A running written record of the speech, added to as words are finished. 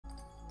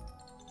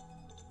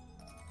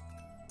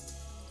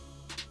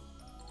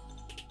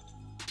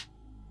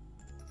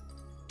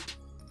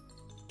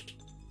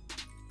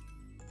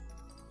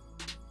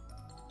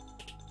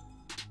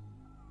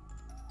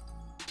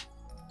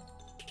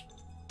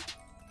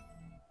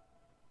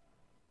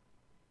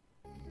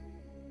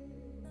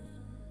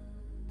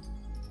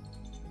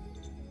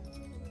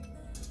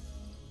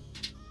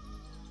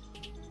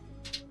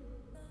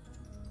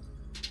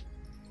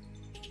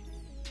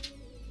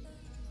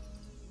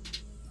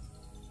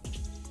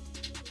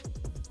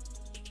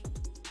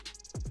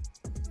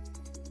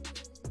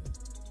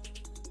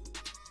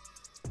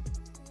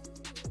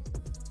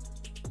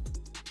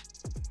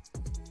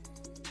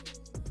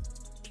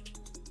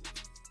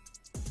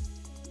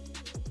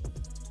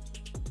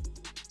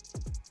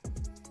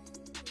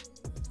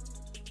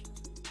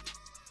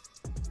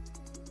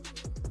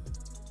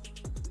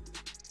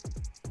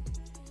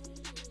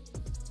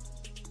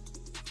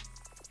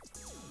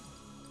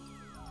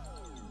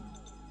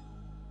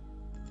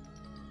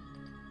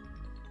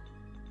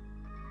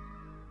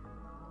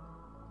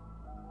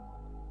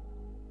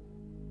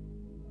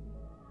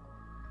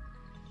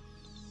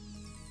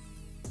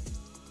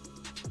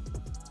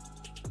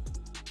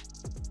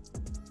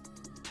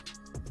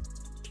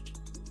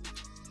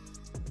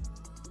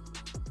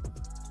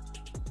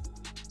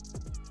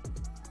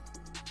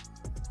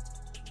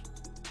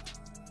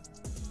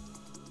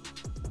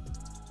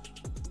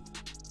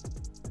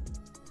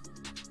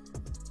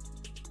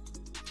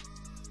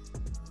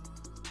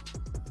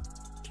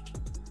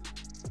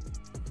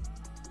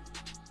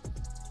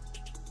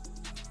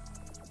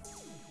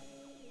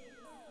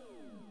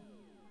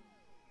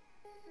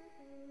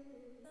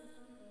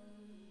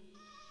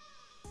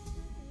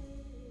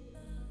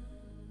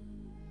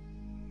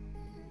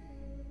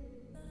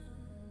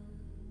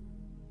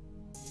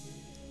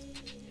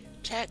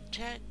Check,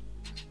 check.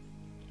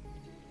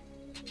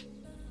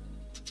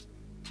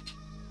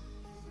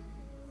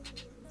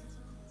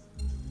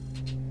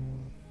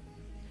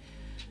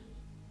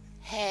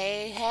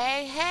 Hey,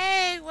 hey,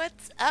 hey,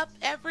 what's up,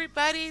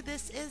 everybody?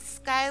 This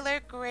is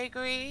Skylar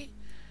Gregory.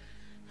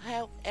 I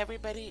hope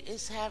everybody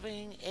is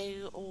having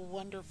a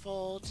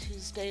wonderful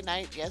Tuesday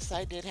night. Yes,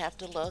 I did have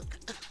to look.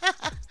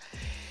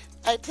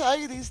 I tell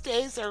you, these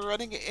days are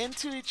running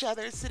into each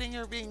other, sitting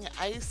here being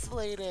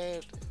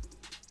isolated.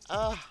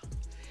 Ugh.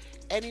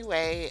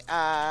 Anyway,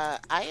 I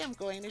am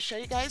going to show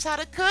you guys how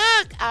to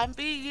cook on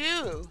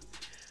Beyou.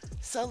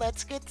 So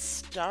let's get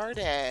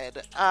started.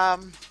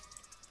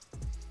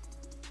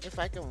 If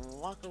I can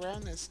walk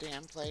around this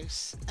damn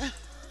place.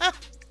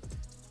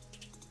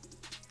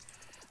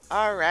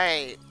 All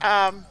right.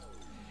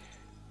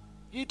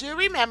 You do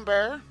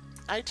remember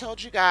I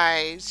told you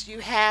guys you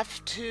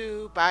have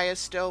to buy a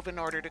stove in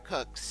order to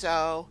cook.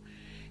 So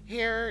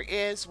here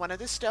is one of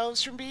the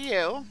stoves from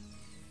Beyou.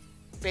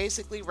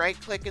 Basically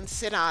right click and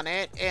sit on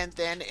it, and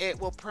then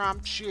it will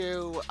prompt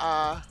you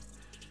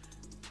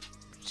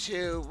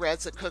to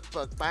res a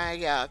cookbook.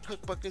 My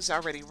cookbook is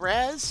already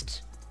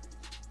resed,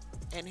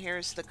 and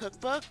here's the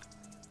cookbook.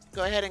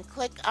 Go ahead and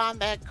click on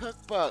that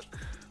cookbook.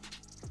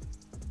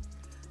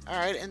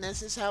 Alright, and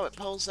this is how it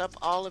pulls up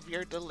all of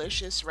your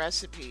delicious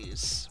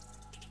recipes.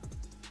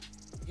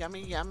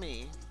 Yummy,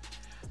 yummy.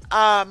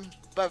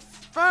 But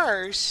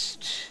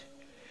first,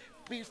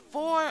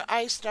 before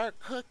I start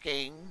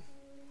cooking,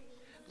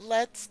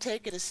 let's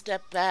take it a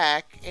step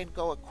back and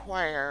go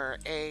acquire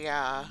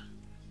a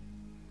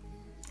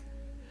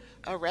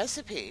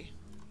recipe.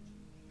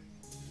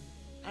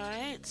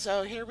 Alright,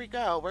 so here we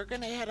go. We're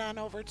going to head on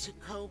over to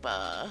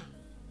Koba.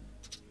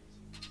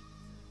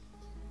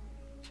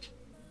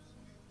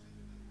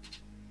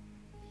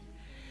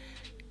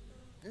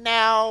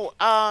 Now,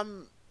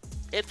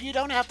 if you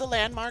don't have the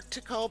landmark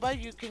to Koba,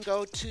 you can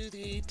go to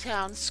the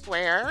town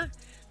square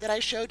that I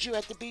showed you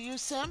at the Beyou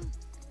Sim.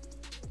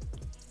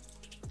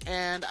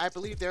 And I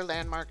believe their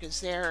landmark is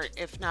there.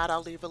 If not,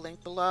 I'll leave a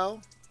link below,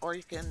 or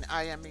you can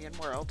IM me in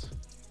World.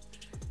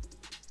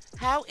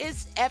 How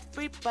is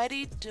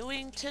everybody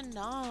doing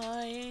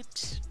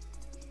tonight?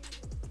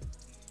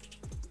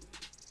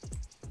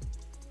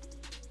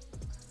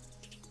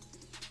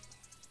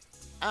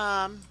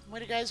 What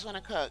do you guys want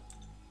to cook?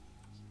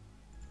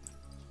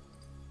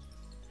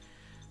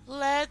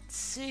 Let's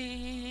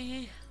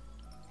see.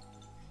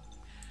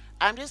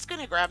 I'm just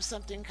gonna grab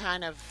something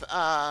kind of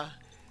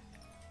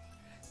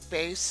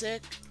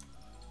basic.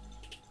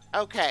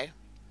 Okay.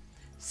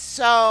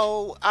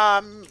 So,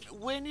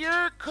 when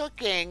you're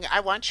cooking, I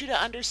want you to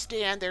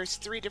understand there's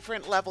 3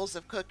 different levels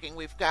of cooking.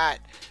 We've got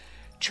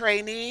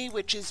trainee,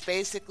 which is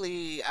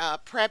basically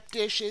prep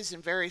dishes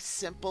and very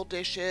simple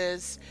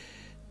dishes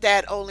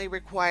that only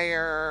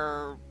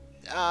require,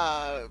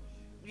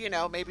 you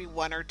know, maybe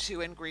 1 or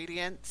 2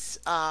 ingredients.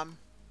 And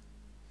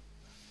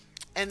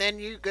then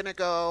you're gonna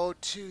go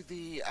to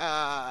the,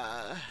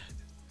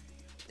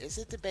 is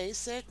it the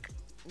basic?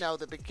 No,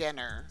 the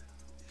beginner.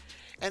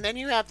 And then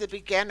you have the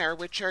beginner,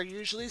 which are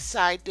usually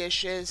side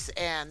dishes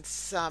and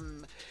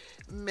some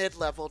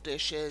mid-level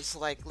dishes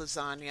like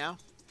lasagna.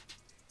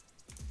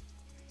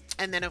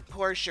 And then of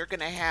course you're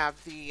going to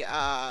have the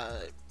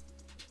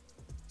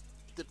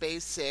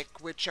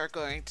basic, which are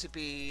going to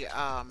be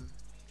a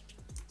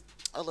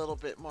little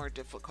bit more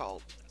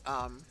difficult.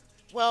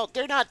 Well,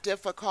 they're not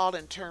difficult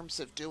in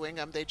terms of doing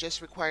them. They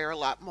just require a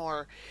lot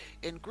more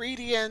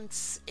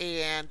ingredients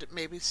and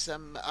maybe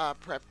some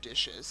prep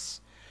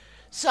dishes.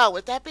 So,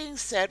 with that being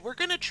said, we're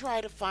going to try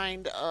to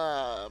find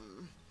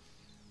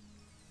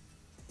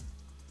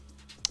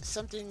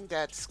something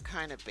that's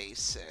kind of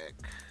basic,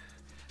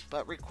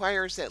 but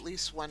requires at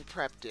least 1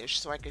 prep dish,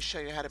 so I can show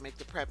you how to make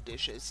the prep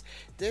dishes.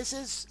 This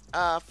is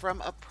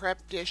from a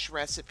prep dish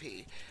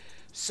recipe.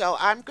 So,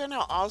 I'm going to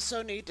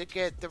also need to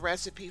get the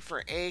recipe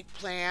for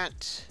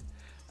eggplant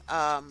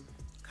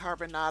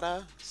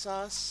carbonara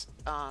sauce.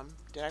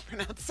 Did I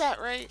pronounce that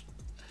right?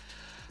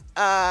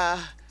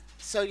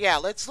 So yeah,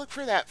 let's look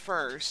for that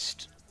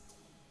first.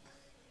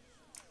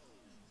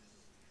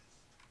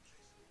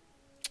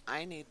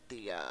 I need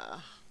the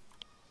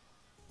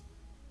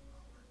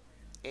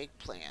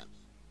eggplant.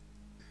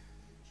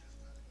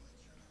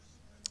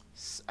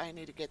 I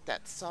need to get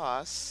that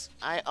sauce.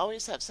 I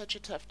always have such a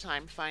tough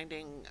time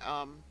finding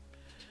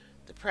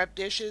the prep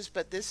dishes,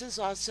 but this is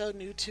also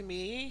new to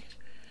me.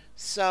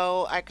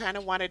 So I kind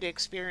of wanted to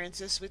experience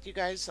this with you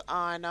guys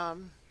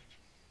on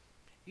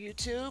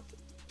YouTube,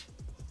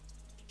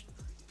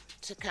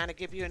 to kind of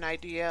give you an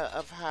idea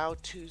of how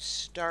to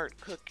start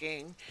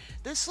cooking.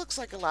 This looks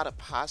like a lot of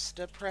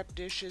pasta prep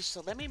dishes,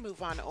 so let me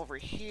move on over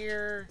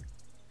here.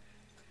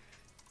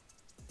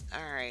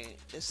 Alright,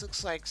 this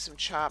looks like some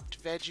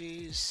chopped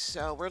veggies,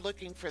 so we're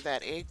looking for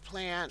that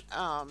eggplant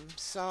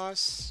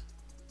sauce.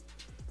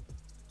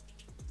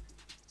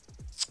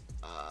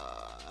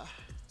 I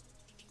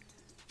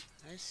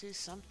see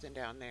something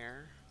down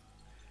there.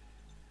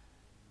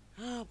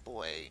 Oh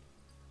boy.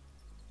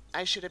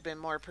 I should have been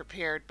more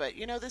prepared, but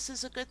you know, this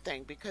is a good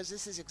thing because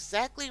this is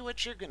exactly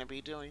what you're going to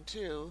be doing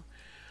too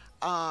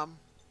um,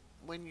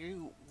 when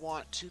you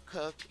want to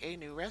cook a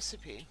new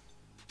recipe.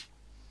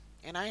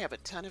 And I have a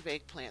ton of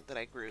eggplant that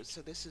I grew,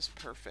 so this is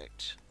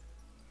perfect.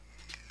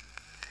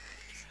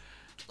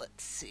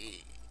 Let's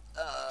see.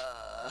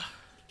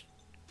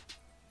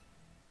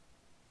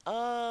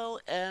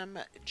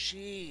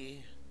 OMG.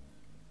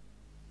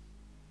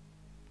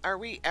 Are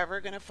we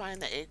ever going to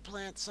find the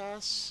eggplant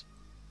sauce?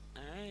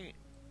 Alright.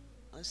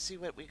 Let's see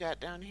what we got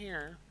down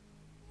here.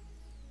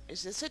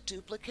 Is this a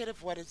duplicate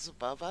of what is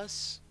above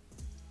us?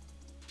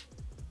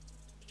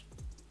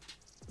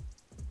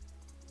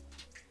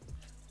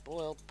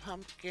 Boiled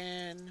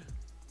pumpkin.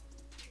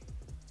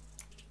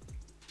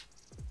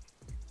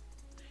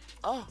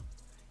 Oh,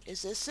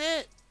 is this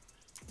it?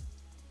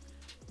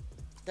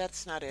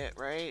 That's not it,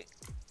 right?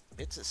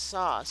 It's a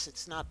sauce.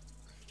 It's not...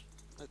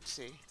 Let's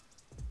see.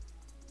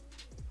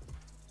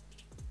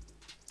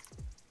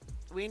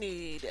 We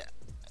need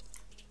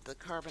the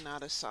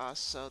carbonara sauce,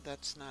 so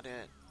that's not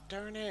it.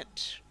 Darn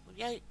it.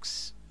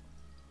 Yikes.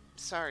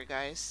 Sorry,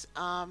 guys.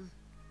 Found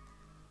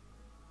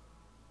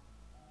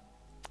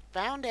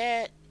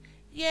it.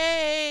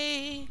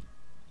 Yay!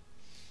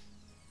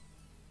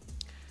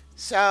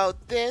 So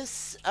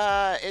this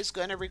is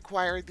going to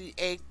require the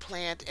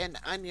eggplant and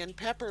onion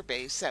pepper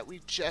base that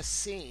we just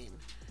seen.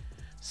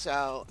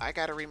 So I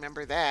got to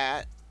remember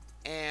that.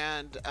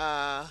 And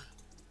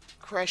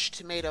crushed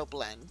tomato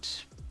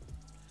blend.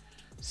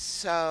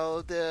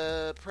 So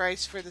the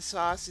price for the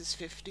sauce is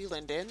 50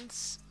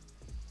 lindens.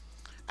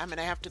 I'm going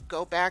to have to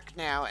go back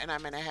now and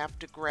I'm going to have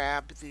to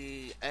grab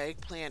the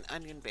eggplant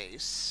onion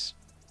base.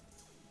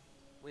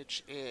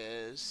 Which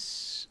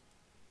is...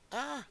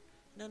 No,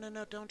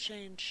 don't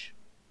change.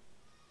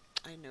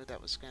 I knew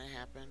that was going to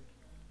happen.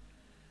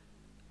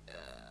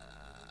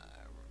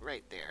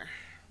 Right there.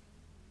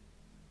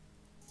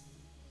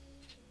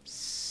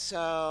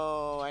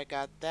 So, I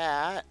got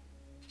that.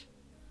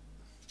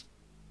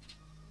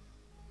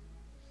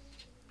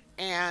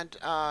 And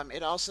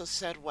it also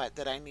said what?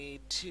 That I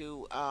need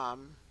to...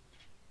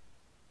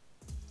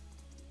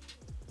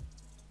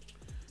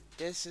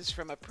 this is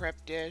from a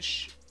prep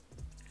dish.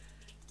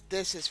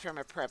 This is from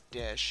a prep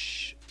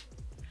dish.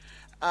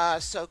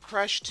 So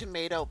crushed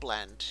tomato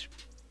blend.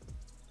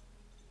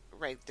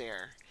 Right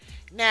there.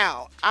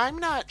 Now, I'm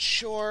not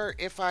sure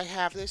if I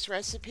have this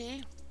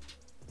recipe.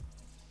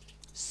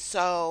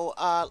 So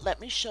let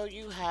me show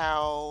you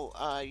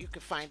how you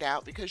can find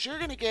out. Because you're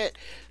going to get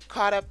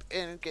caught up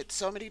and get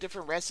so many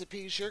different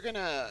recipes. You're going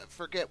to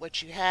forget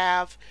what you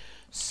have.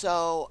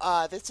 So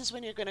this is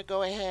when you're going to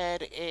go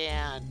ahead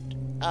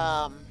and...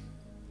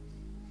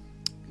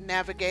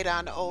 navigate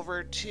on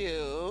over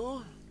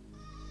to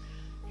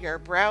your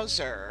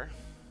browser.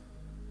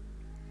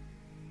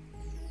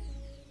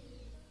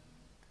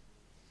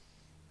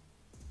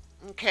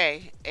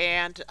 Okay,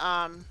 and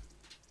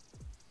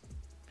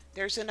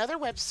there's another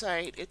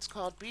website. It's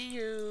called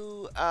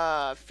Beyou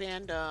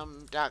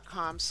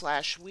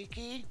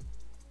fandom.com/wiki.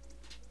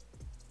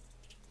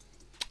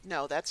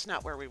 No, that's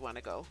not where we want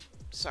to go.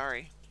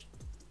 Sorry.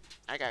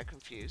 I got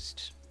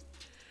confused.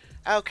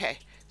 Okay.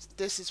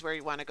 This is where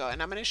you want to go,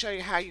 and I'm going to show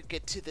you how you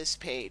get to this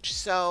page.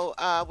 So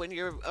when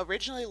you're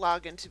originally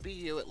logged into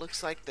Beyou, it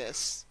looks like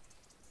this,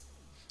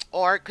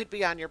 or it could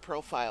be on your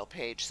profile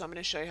page. So I'm going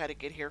to show you how to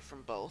get here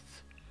from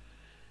both.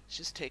 It's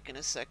just taking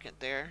a second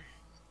there.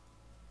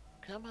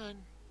 Come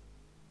on.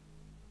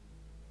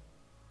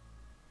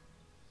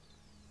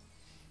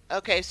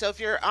 Okay, so if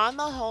you're on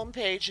the home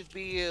page of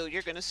Beyou,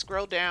 you're going to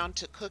scroll down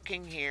to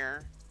cooking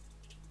here,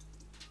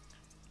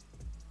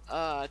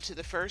 to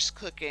the first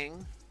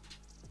cooking.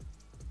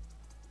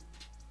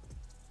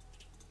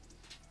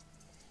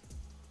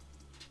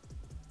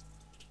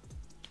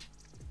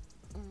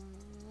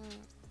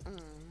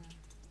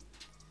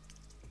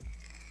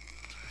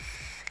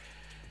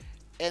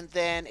 And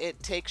then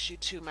it takes you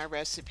to my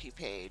recipe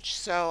page.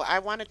 So I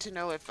wanted to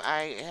know if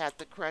I had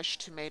the crushed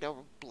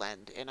tomato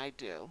blend, and I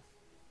do.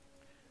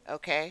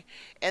 Okay,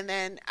 and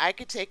then I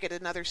could take it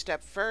another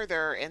step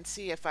further and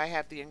see if I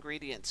have the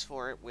ingredients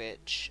for it,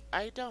 which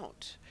I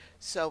don't.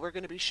 So we're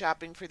going to be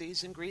shopping for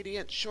these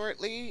ingredients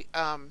shortly,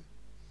 and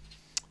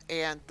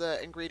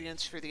the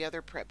ingredients for the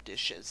other prep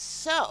dishes.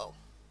 So,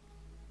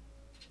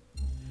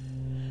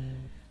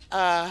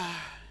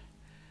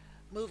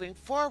 moving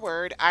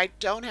forward, I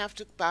don't have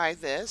to buy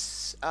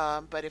this,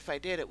 but if I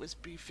did, it was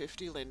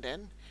B50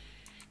 Linden.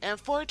 And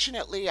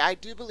fortunately, I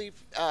do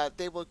believe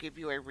they will give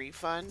you a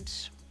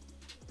refund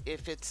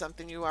if it's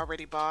something you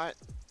already bought.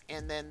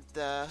 And then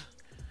the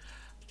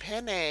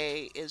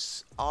penne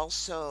is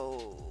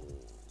also,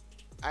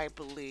 I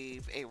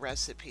believe, a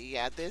recipe.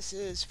 Yeah, this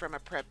is from a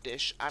prep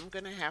dish. I'm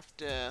going to have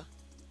to...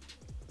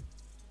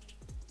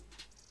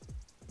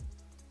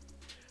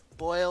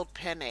 Boiled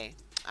penne.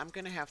 I'm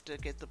going to have to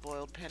get the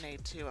boiled penne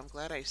too. I'm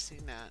glad I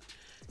seen that,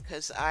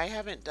 because I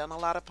haven't done a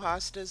lot of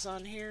pastas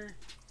on here.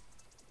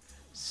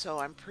 So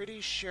I'm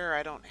pretty sure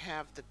I don't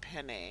have the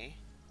penne.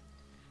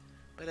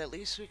 But at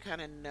least we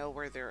kind of know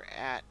where they're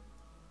at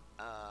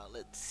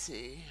Let's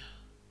see.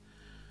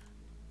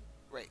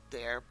 Right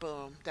there.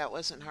 Boom. That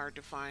wasn't hard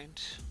to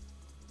find.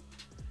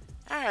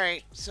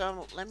 Alright,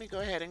 so let me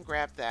go ahead and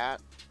grab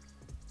that.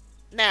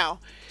 Now,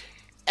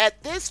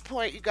 at this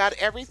point, you got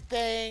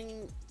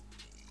everything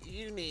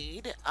you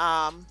need.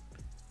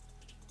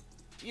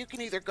 You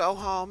can either go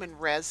home and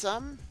res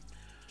them.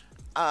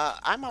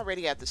 I'm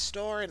already at the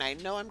store and I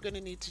know I'm going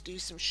to need to do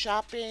some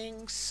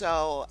shopping,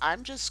 so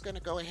I'm just going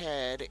to go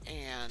ahead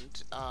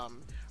and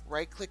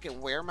right click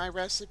and wear my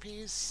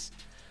recipes.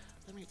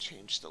 Let me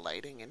change the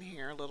lighting in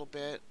here a little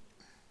bit.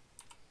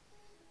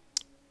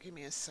 Give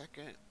me a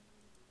second.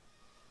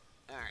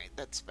 Alright,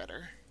 that's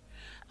better.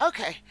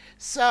 Okay,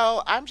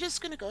 so I'm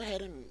just going to go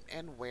ahead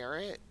and wear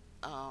it.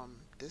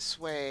 This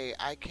way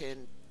I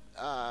can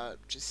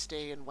just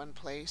stay in one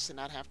place and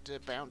not have to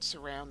bounce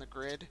around the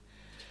grid.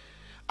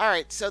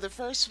 Alright, so the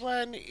first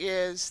one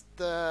is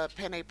the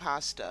penne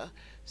pasta.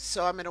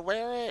 So I'm going to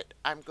wear it,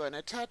 I'm going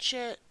to touch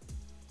it,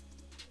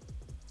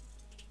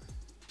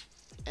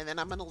 and then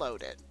I'm going to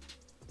load it.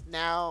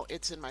 Now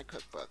it's in my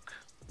cookbook.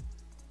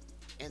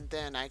 And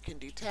then I can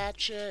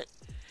detach it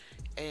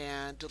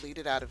and delete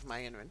it out of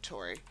my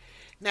inventory.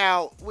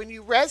 Now, when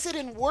you res it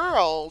in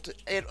World,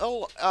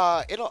 it'll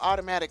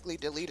automatically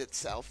delete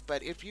itself.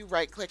 But if you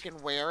right-click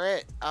and wear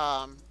it,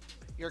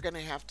 you're going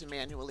to have to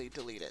manually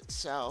delete it.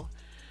 So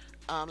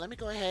let me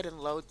go ahead and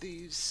load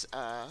these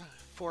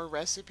 4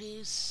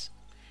 recipes,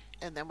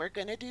 and then we're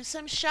going to do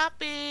some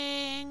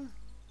shopping.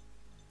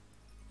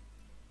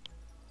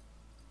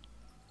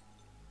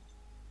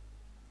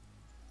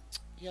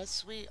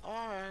 Yes, we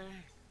are.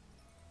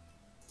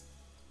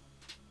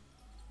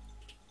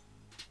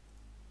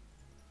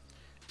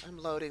 I'm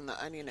loading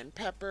the onion and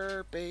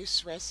pepper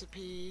base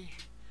recipe.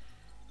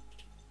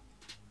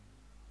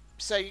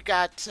 So you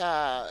got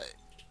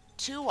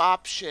 2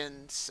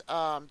 options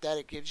that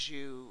it gives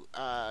you,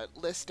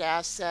 list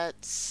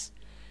assets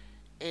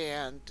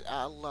and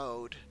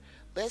load.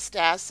 List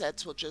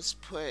assets will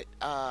just put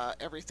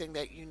everything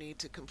that you need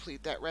to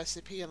complete that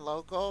recipe in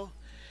local.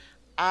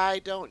 I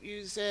don't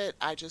use it.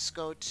 I just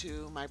go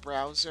to my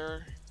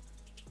browser.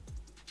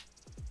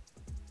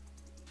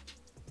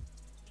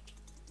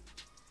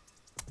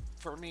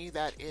 For me,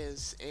 that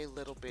is a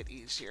little bit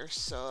easier.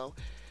 So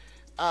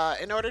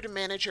in order to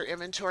manage your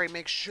inventory,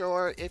 make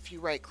sure if you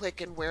right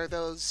click and wear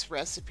those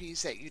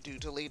recipes that you do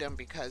delete them,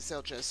 because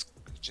they'll just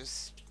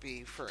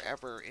be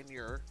forever in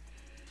your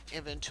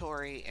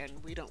inventory, and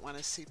we don't want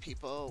to see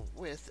people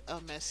with a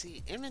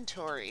messy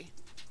inventory.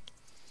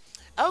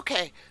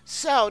 Okay,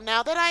 so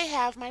now that I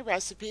have my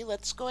recipe,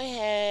 let's go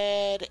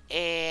ahead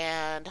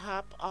and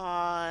hop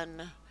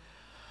on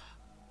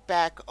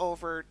back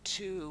over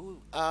to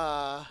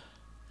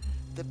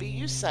the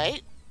Beyou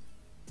site.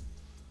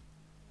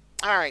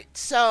 Alright,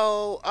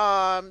 so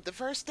the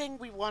first thing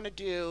we want to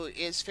do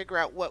is figure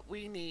out what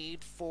we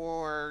need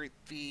for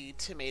the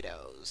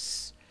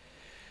tomatoes.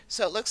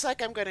 So it looks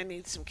like I'm going to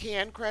need some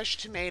canned crushed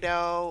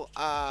tomato,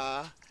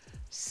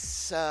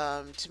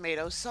 some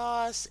tomato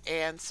sauce,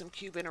 and some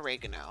Cuban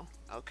oregano.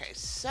 Okay,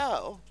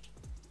 so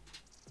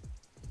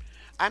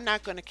I'm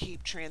not going to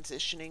keep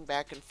transitioning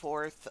back and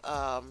forth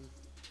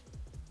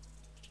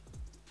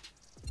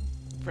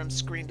from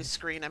screen to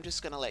screen. I'm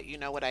just going to let you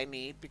know what I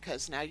need,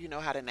 because now you know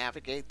how to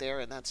navigate there,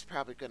 and that's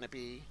probably going to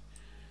be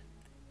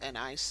an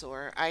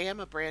eyesore. I am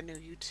a brand new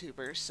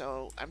YouTuber,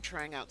 so I'm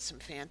trying out some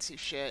fancy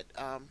shit.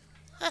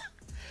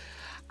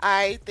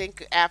 I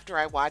think after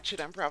I watch it,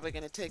 I'm probably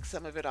going to take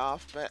some of it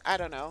off, but I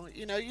don't know.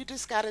 You know, you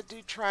just got to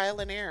do trial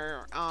and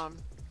error.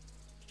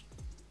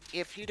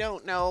 If you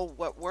don't know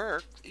what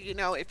works, you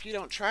know, if you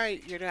don't try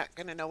it, you're not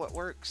going to know what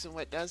works and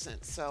what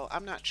doesn't. So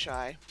I'm not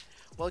shy.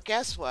 Well,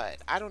 guess what?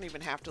 I don't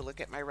even have to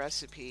look at my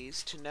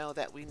recipes to know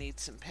that we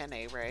need some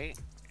penne, right?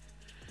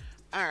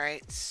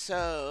 Alright,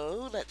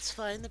 so let's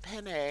find the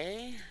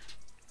penne.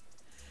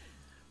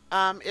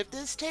 If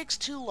this takes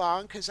too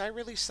long, because I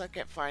really suck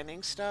at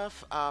finding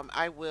stuff,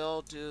 I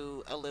will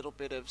do a little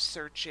bit of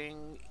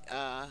searching,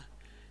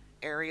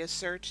 area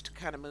search to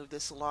kind of move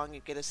this along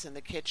and get us in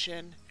the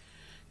kitchen,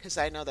 because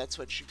I know that's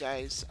what you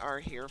guys are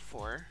here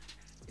for,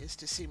 is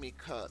to see me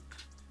cook.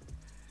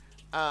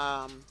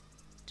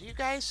 Do you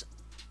guys...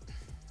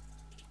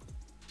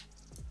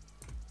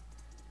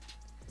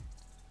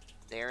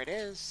 There it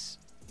is.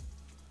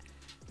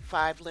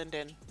 5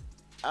 linden.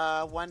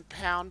 1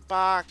 pound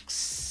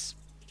box.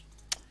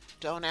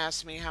 Don't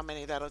ask me how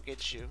many that'll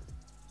get you,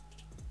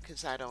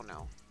 because I don't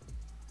know.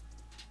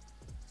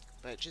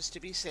 But just to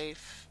be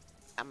safe,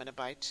 I'm going to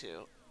buy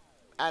 2.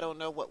 I don't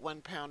know what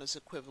 1 pound is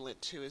equivalent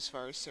to as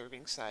far as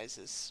serving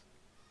sizes.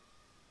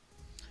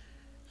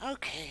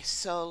 Okay,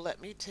 so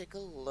let me take a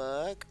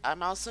look.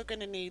 I'm also going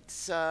to need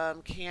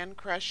some canned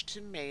crushed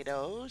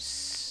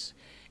tomatoes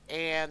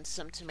and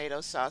some tomato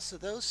sauce. So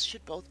those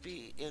should both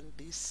be in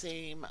the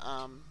same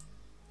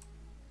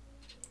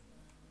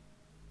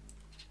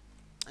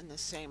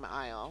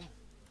aisle.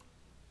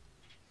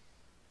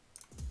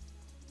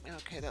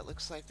 Okay, that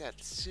looks like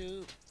that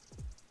soup.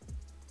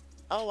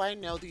 Oh, I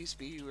know these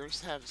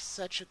viewers have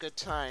such a good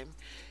time.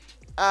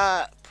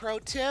 Pro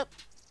tip,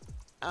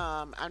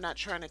 I'm not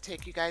trying to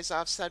take you guys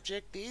off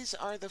subject. These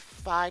are the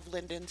 5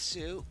 linden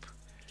soup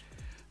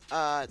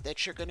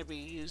that you're going to be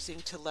using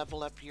to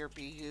level up your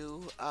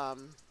Beyou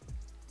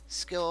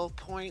skill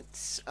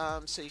points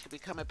so you can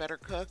become a better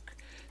cook.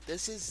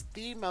 This is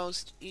the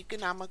most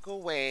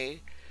economical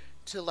way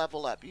to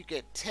level up. You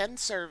get 10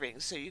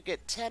 servings, so you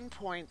get 10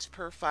 points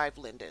per 5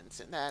 lindens,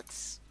 and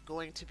that's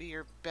going to be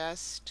your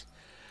best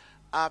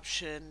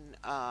option.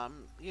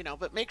 You know,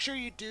 but make sure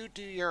you do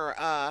your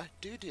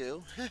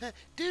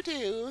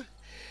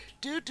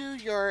do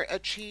your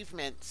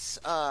achievements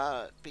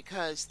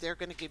because they're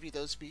going to give you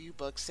those BU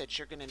books that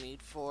you're going to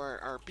need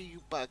or BU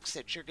bucks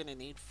that you're going to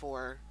need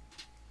for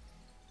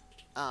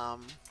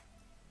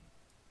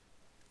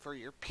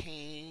your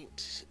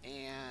paint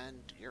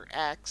and your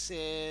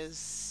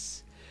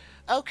axes.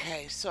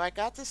 Okay, so I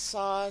got the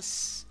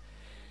sauce.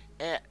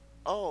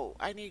 Oh,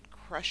 I need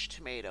crushed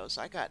tomatoes.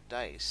 I got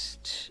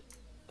diced.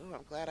 Oh,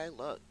 I'm glad I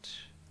looked.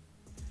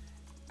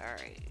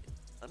 Alright,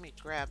 let me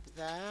grab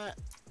that.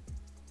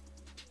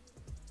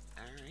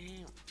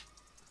 Alright.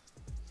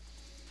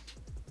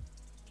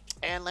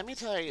 And let me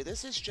tell you,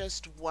 this is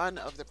just one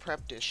of the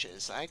prep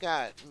dishes. I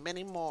got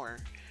many more.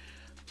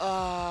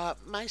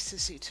 My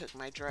sissy took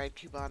my dried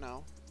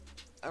Cubano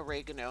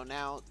oregano.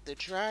 Now, the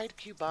dried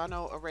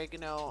Cubano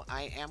oregano,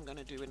 I am going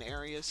to do an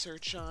area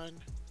search on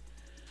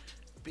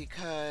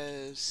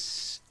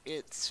because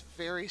it's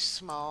very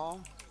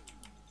small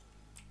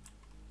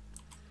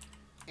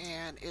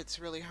and it's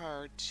really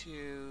hard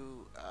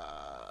to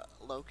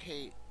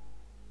locate.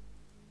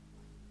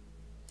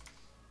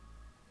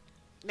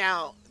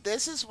 Now,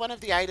 this is one of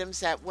the items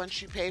that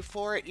once you pay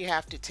for it, you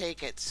have to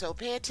take it. So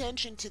pay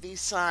attention to these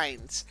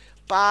signs.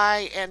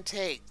 Buy and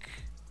take.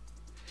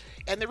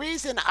 And the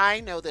reason I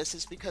know this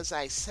is because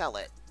I sell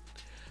it.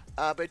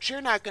 But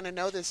you're not going to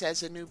know this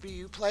as a new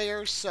BU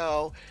player,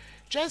 so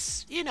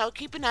just, you know,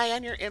 keep an eye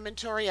on your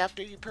inventory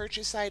after you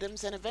purchase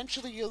items, and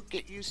eventually you'll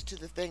get used to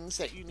the things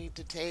that you need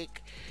to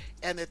take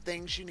and the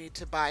things you need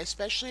to buy,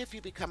 especially if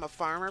you become a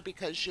farmer,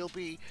 because you'll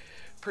be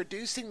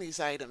producing these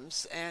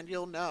items and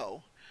you'll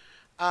know.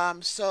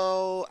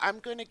 So I'm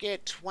going to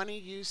get 20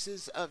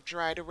 uses of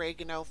dried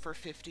oregano for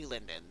 50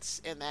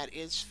 lindens, and that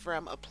is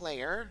from a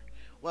player,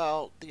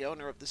 well, the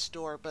owner of the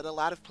store, but a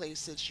lot of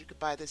places you could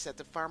buy this at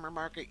the farmer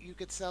market. You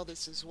could sell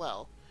this as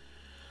well.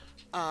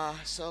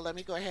 So let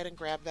me go ahead and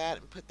grab that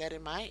and put that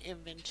in my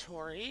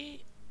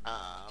inventory.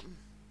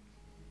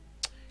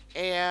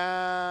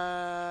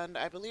 And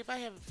I believe I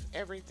have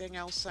everything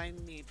else I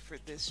need for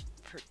this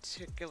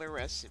particular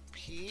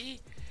recipe.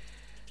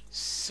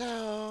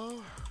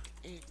 So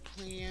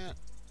eggplant.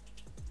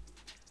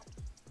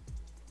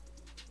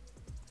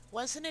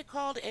 Wasn't it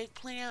called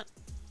eggplant?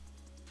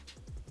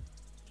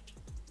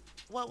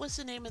 What was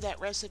the name of that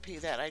recipe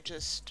that I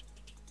just...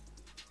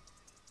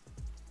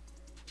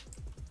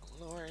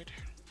 Lord.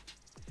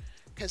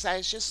 Because I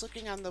was just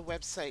looking on the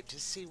website to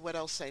see what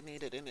else I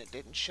needed, and it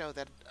didn't show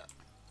that...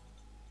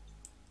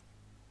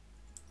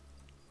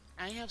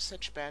 I have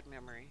such bad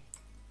memory.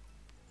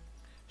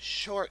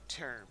 Short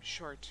term.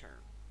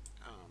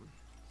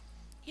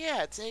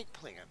 Yeah, it's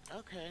eggplant.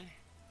 Okay.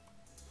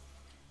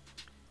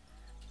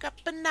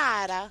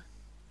 Caponata.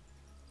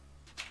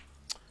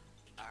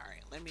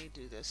 Alright, let me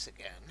do this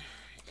again.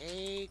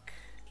 Egg.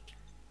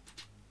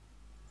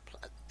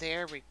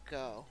 There we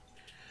go.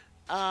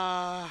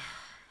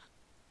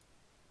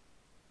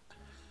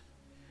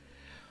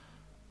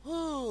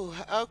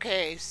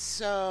 Okay,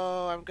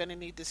 so I'm gonna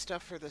need the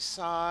stuff for the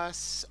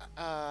sauce,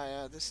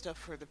 the stuff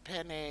for the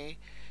penne.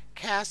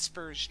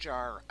 Casper's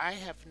jar. I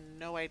have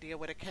no idea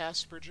what a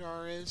Casper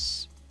jar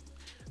is.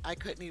 I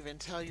couldn't even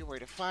tell you where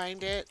to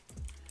find it.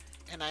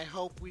 And I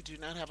hope we do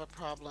not have a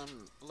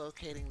problem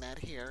locating that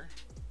here.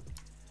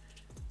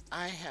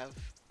 I have...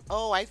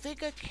 Oh, I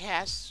think a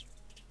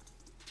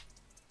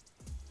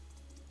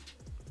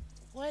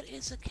What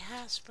is a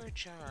Casper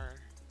jar?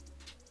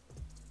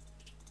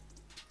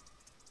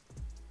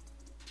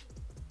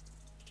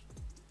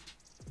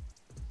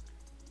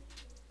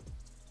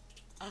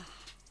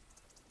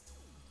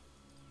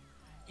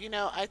 You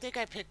know, I think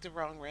I picked the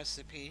wrong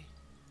recipe.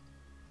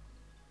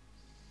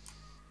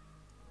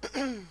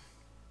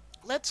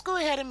 Let's go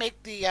ahead and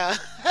make the,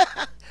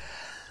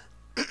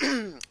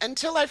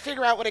 until I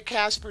figure out what a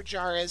Casper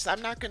jar is,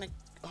 I'm not going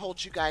to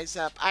hold you guys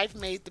up. I've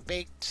made the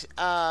baked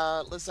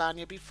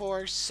lasagna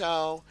before,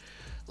 so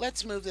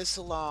let's move this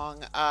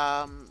along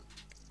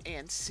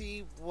and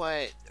see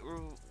what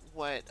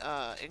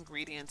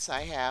ingredients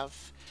I have.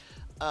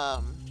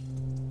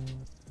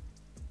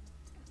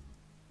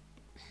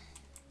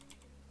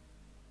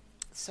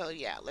 So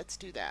yeah, let's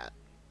do that.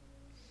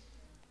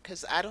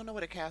 Because I don't know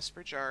what a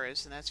Casper jar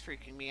is, and that's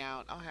freaking me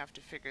out. I'll have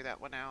to figure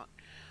that one out.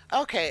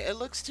 Okay, it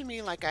looks to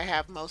me like I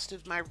have most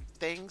of my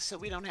things, so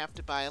we don't have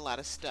to buy a lot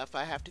of stuff.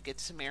 I have to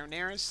get some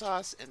marinara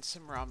sauce and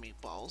some raw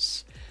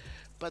meatballs.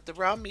 But the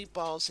raw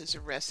meatballs is a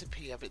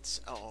recipe of its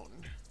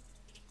own.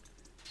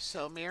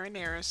 So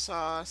marinara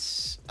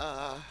sauce.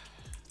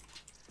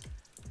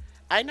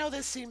 I know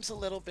this seems a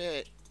little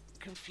bit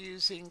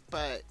confusing,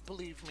 but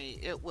believe me,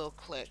 it will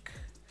click.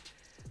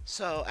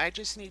 So I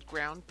just need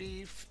ground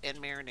beef and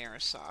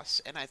marinara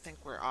sauce, and I think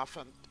we're off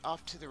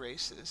to the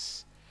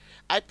races.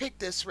 I picked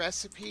this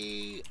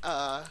recipe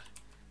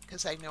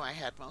because I know I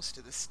had most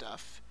of the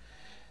stuff.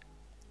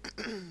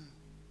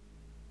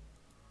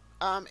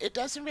 It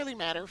doesn't really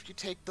matter if you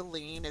take the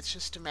lean, it's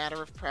just a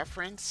matter of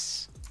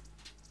preference.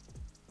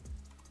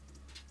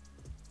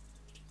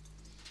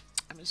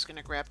 I'm just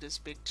gonna grab this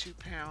big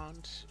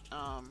 2-pound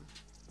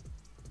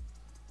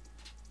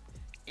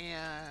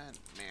and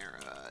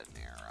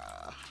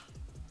marinara.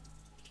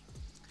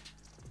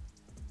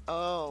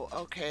 Oh,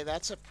 okay,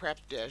 that's a prep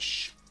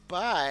dish.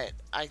 But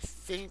I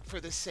think for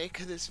the sake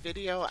of this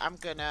video, I'm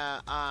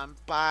gonna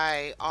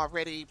buy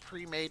already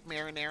pre-made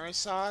marinara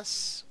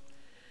sauce.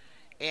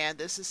 And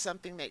this is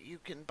something that you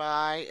can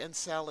buy and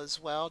sell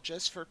as well,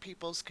 just for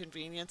people's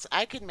convenience.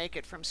 I can make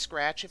it from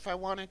scratch if I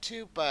wanted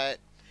to, but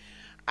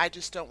I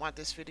just don't want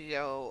this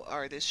video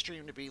or this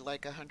stream to be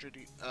like 100,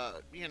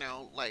 you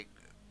know, like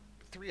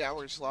 3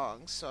 hours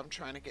long. So I'm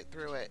trying to get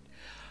through it.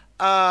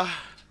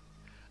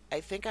 I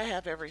think I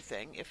have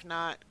everything. If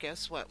not,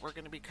 guess what? We're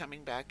going to be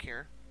coming back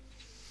here.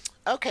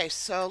 Okay,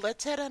 so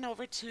let's head on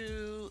over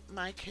to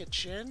my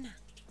kitchen.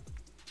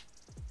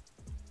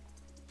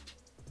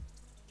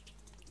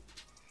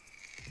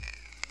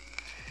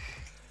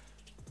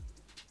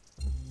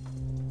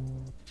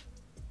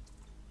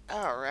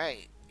 All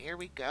right, here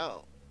we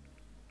go.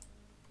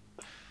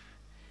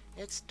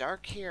 It's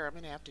dark here. I'm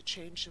going to have to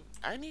change.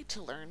 I need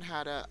to learn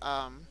how to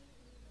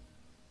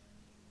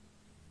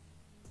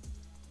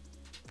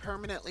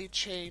permanently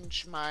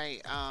change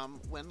my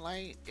wind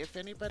light. If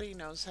anybody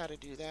knows how to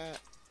do that,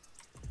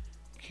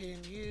 can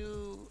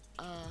you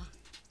I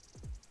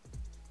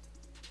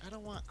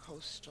don't want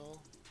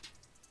coastal.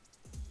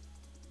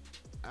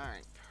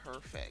 Alright,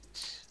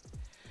 perfect.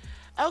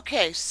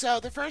 Okay, so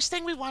the first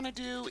thing we want to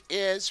do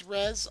is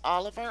res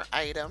all of our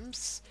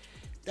items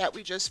that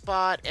we just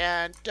bought,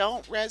 and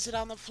don't res it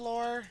on the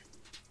floor.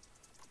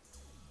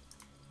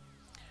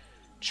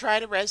 Try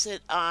to res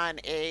it on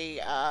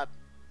a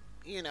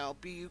you know,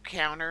 Beyou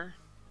counter.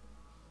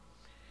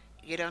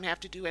 You don't have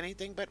to do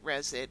anything but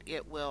res it.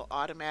 It will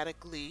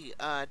automatically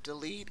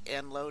delete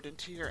and load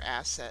into your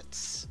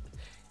assets.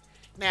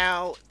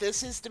 Now,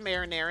 this is the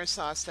marinara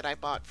sauce that I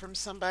bought from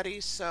somebody,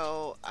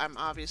 so I'm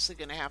obviously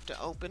going to have to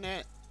open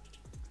it.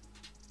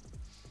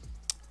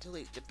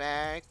 Delete the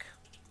bag.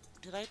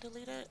 Did I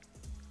delete it?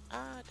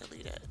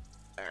 Delete it.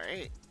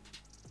 Alright.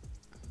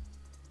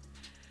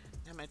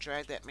 I'm going to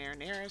drag that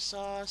marinara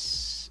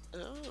sauce.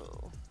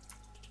 Oh.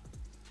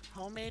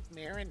 Homemade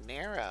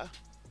marinara.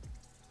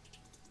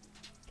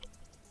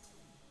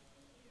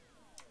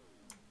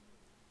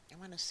 I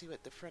want to see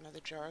what the front of the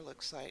jar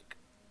looks like.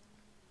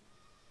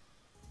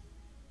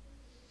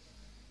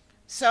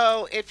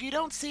 So if you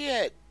don't see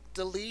it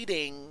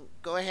deleting,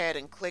 go ahead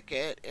and click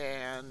it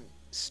and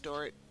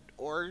store it,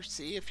 or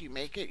see if you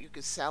make it, you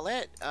could sell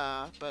it.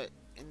 But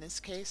in this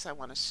case, I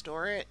want to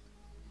store it.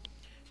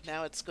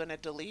 Now it's going to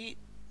delete.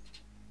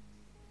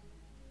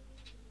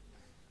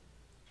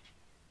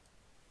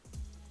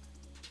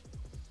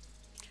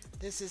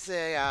 This is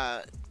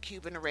a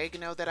Cuban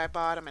oregano that I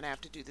bought. I'm going to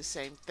have to do the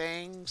same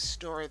thing.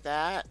 Store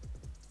that.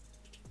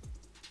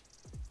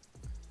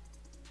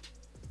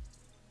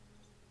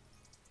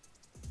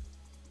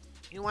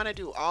 You want to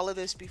do all of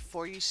this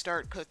before you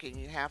start cooking.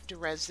 You have to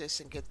res this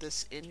and get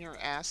this in your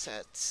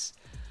assets.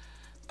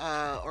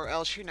 Or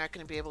else you're not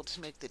going to be able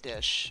to make the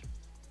dish.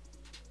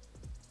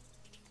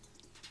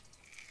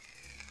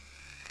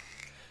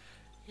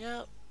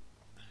 Yep.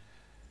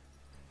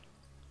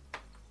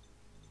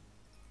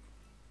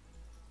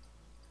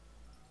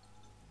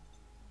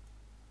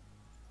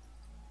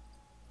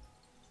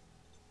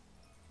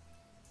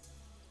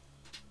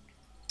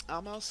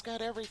 Almost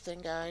got everything,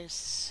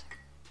 guys.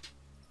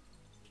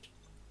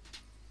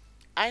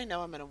 I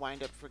know I'm going to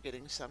wind up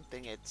forgetting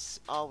something.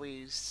 It's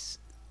always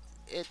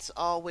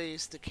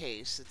the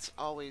case. It's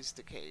always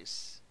the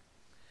case.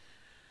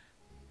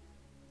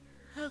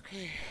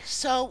 Okay,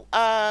 so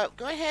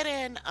go ahead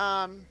and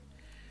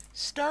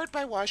start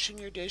by washing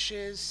your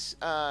dishes.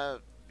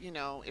 You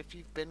know, if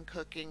you've been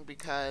cooking,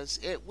 because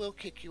it will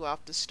kick you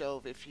off the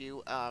stove if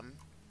you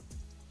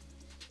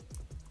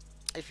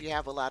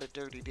have a lot of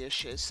dirty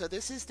dishes. So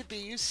this is the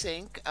Beyou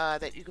sink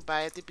that you can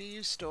buy at the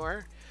Beyou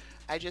store.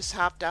 I just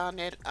hopped on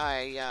it.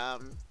 I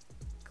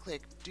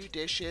clicked do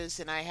dishes,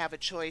 and I have a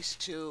choice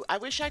to, I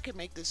wish I could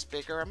make this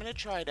bigger. I'm going to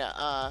try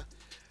to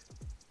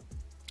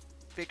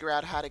figure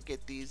out how to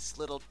get these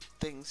little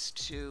things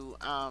to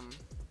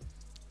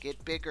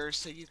get bigger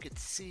so you could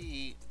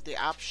see the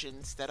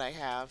options that I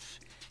have.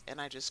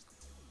 And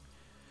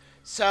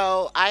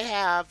so I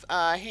have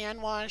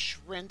hand wash,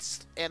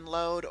 rinse and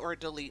load, or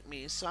delete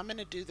me. So I'm going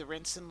to do the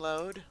rinse and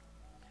load.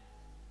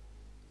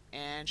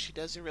 And she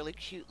does a really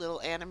cute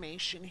little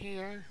animation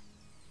here.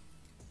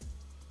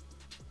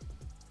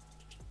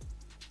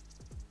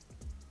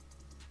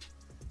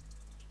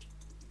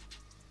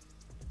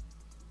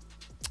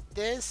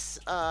 This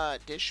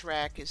dish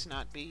rack is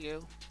not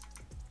Beyou.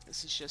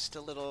 This is just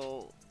a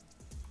little...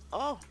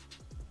 Oh!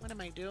 What am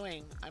I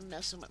doing? I'm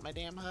messing with my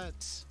damn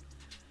HUDs.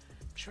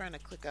 I'm trying to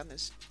click on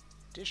this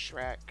dish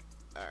rack.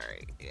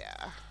 Alright,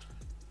 yeah.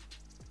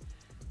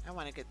 I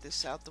want to get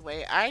this out the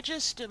way. I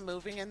just am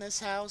moving in this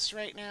house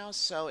right now,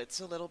 so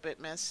it's a little bit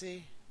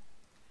messy.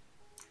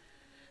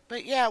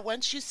 But yeah,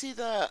 once you see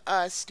the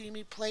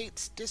steamy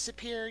plates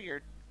disappear,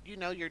 you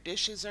know your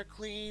dishes are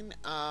clean,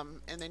 and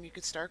then you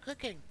can start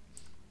cooking.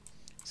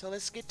 So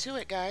let's get to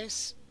it,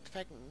 guys. If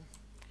I can.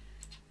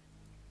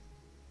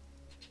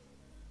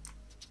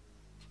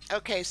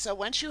 Okay, so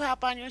once you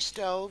hop on your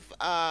stove,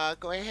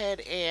 go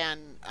ahead and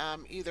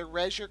either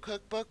res your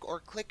cookbook or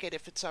click it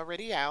if it's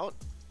already out.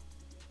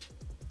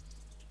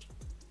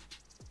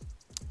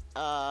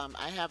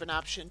 I have an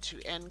option to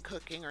end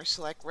cooking or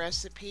select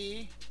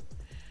recipe.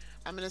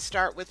 I'm going to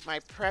start with my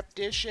prep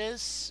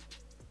dishes.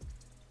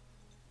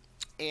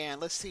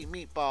 And let's see,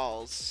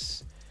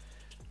 meatballs.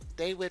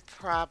 They would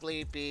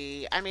probably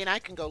be, I mean, I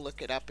can go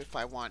look it up if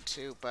I want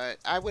to, but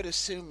I would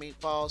assume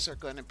meatballs are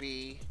going to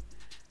be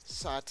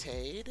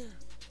sauteed.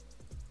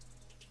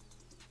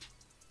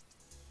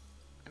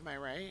 Am I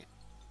right?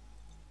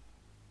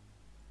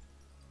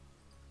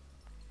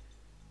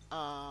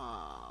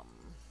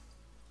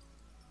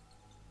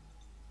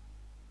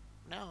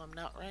 No, I'm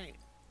not right.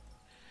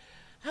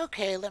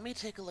 Okay, let me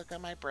take a look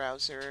on my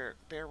browser.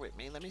 Bear with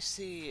me. Let me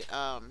see.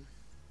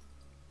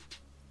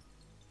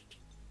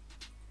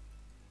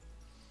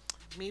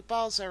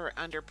 Meatballs are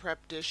under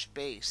prep dish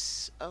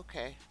base.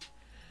 Okay.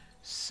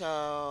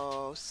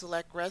 So,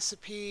 select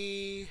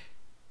recipe,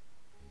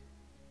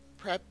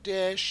 prep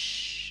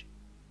dish,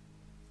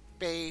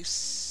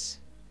 base,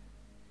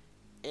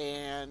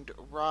 and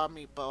raw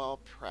meatball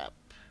prep.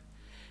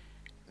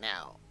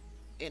 Now,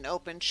 in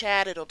open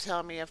chat, it'll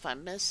tell me if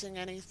I'm missing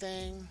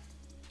anything.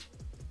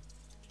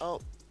 Oh,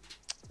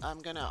 I'm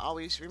going to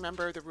always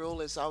remember the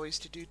rule is always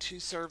to do 2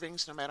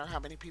 servings no matter how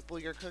many people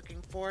you're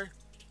cooking for.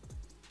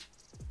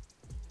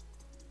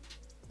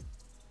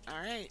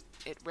 Alright,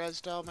 it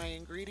resed all my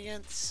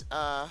ingredients.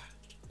 Let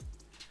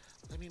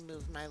me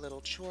move my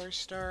little chore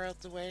star out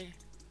the way.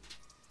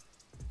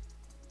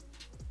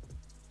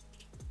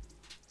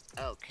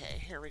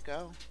 Okay, here we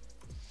go.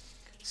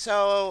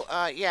 So,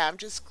 yeah, I'm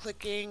just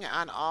clicking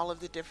on all of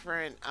the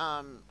different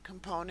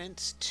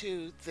components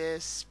to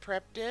this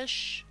prep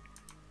dish.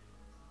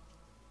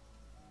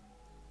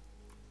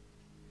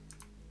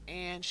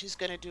 And she's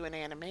going to do an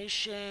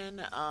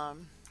animation.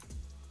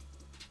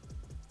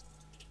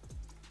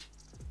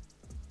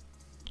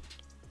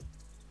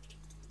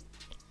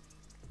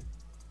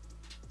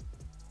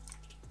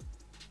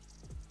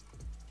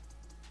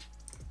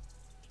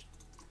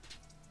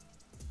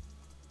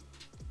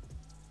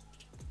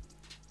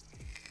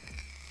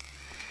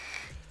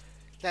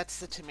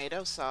 That's the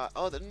tomato sauce.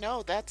 Oh,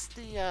 no, that's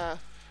the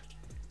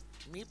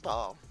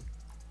meatball.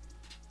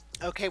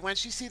 Okay,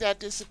 once you see that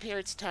disappear,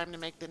 it's time to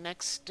make the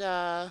next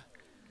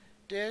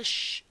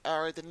dish,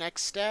 or the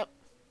next step.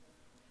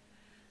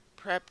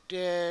 Prep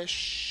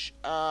dish.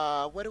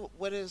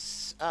 What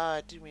is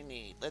do we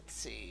need? Let's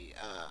see.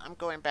 I'm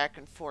going back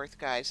and forth,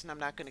 guys, and I'm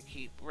not going to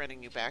keep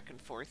running you back and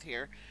forth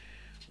here.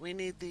 We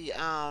need the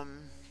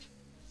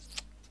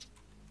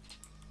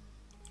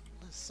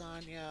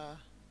lasagna.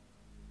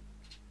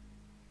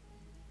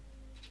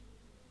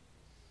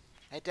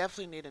 I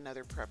definitely need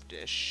another prep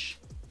dish.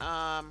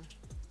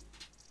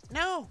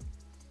 No,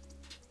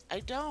 I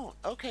don't.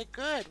 Okay,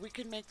 good. We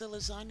can make the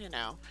lasagna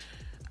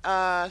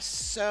now.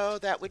 So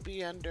that would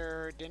be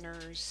under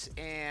dinners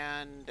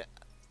and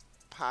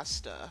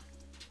pasta.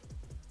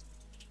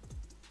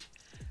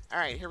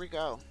 Alright, here we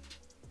go.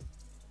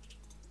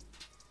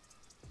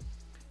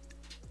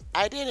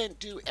 I didn't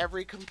do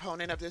every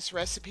component of this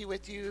recipe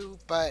with you,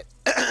 but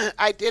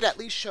I did at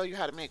least show you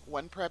how to make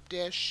one prep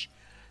dish.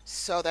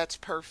 So that's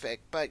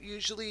perfect. But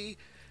usually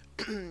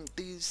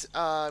these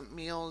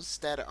meals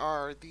that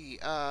are the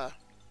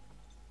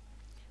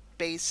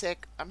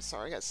basic, I'm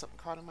sorry, I got something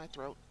caught in my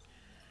throat.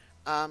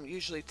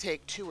 Usually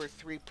take 2 or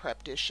 3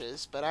 prep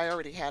dishes, but I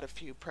already had a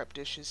few prep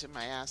dishes in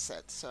my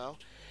assets, so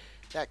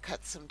that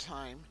cuts some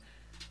time.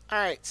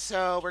 Alright,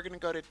 so we're going to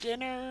go to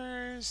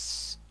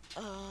dinners,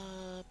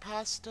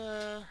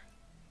 pasta.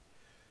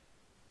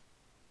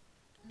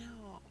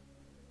 No,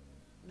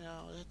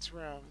 that's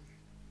wrong.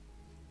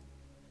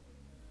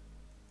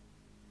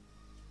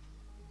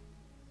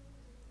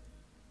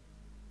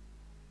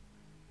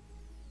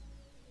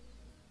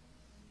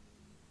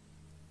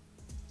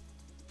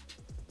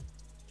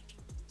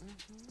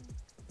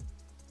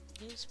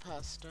 Here's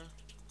pasta.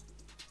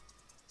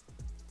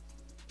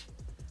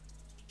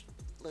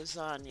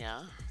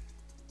 Lasagna.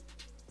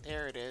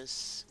 There it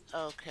is.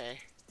 Okay.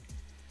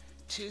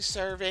 2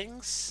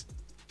 servings.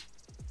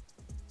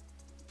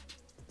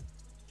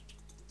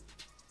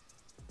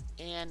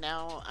 And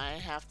now I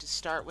have to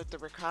start with the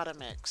ricotta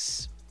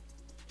mix.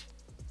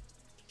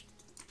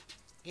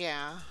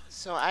 Yeah,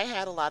 so I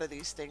had a lot of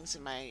these things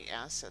in my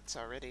assets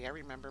already. I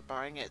remember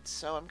buying it.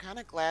 So I'm kind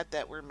of glad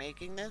that we're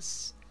making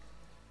this.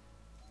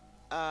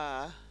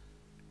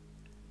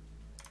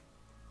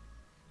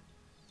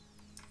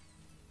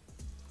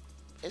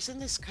 Isn't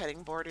this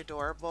cutting board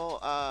adorable?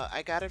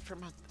 I got it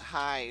from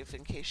Hive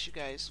in case you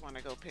guys want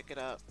to go pick it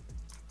up.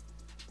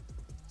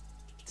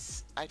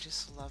 I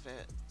just love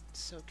it. It's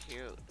so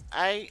cute.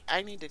 I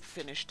need to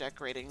finish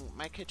decorating.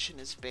 My kitchen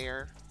is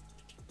bare.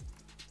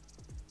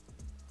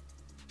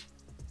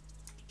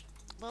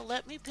 Well,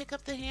 let me pick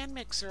up the hand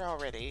mixer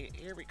already.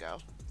 Here we go.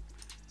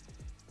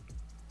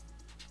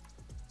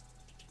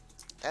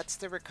 That's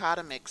the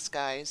ricotta mix,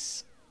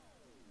 guys.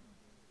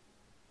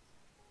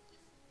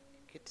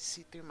 Get to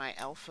see through my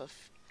alpha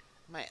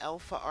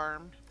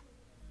arm.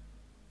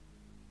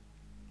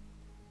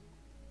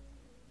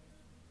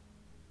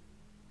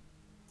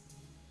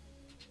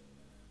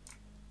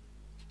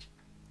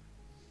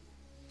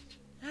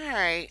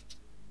 Alright.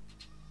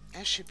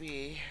 That should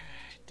be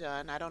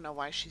done. I don't know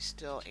why she's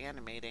still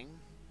animating.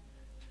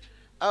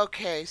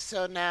 Okay,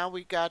 so now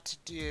we got to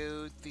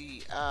do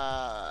the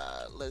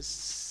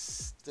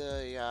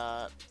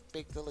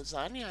bake the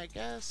lasagna, I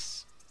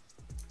guess.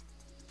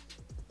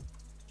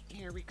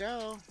 Here we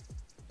go.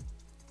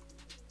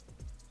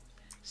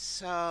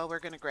 So we're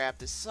gonna grab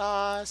the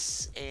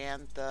sauce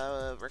and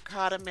the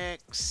ricotta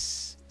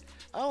mix.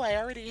 Oh, I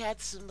already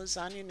had some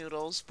lasagna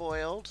noodles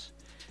boiled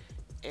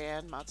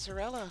and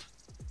mozzarella.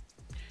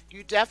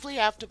 You definitely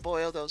have to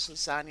boil those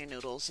lasagna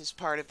noodles as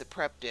part of the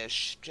prep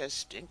dish,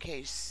 just in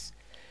case.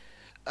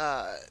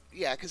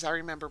 Yeah, because I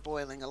remember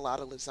boiling a lot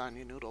of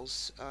lasagna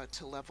noodles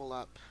to level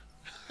up.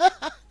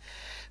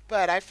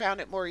 But I found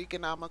it more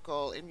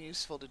economical and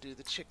useful to do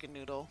the chicken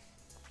noodle.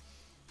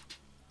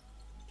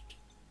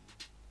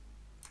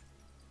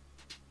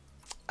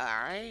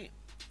 Alright.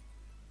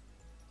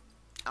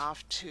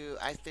 Off to,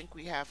 I think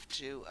we have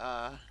to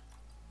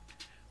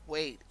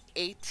wait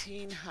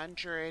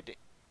 1800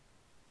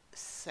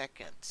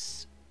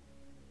 seconds.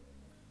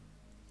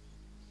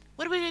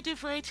 What are we going to do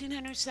for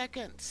 1800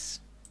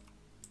 seconds?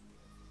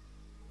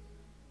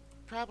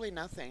 Probably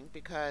nothing,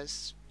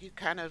 because you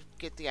kind of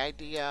get the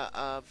idea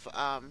of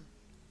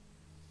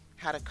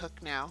how to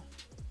cook now.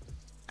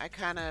 I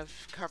kind of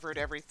covered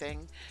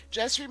everything.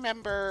 Just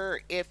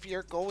remember, if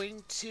you're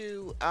going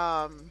to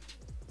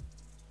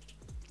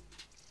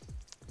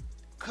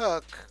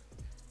cook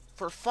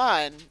for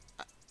fun,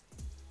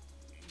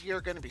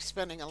 you're going to be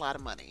spending a lot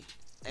of money.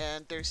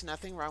 And there's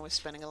nothing wrong with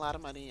spending a lot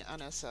of money on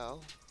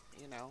SL,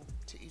 you know,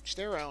 to each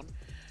their own.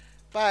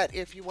 But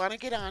if you want to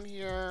get on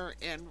here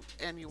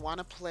and you want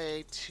to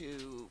play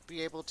to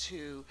be able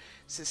to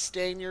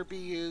sustain your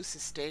BU,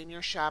 sustain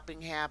your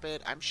shopping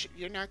habit, I'm sure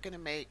you're not going to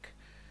make,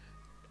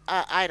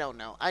 I don't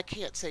know. I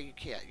can't say you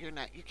can't. You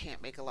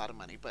can't make a lot of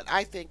money, but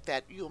I think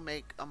that you'll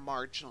make a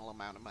marginal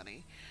amount of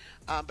money.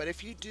 But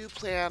if you do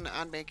plan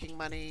on making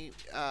money,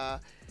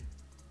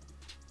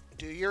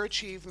 do your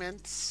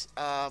achievements,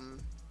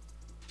 and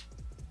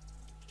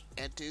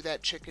do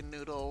that chicken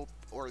noodle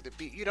or the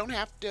beef. You don't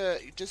have to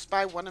just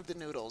buy one of the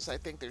noodles. I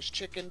think there's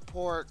chicken,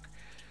 pork,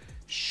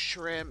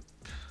 shrimp,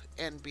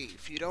 and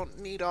beef. You don't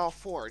need all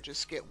four.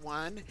 Just get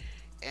one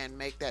and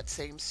make that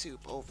same soup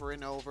over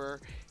and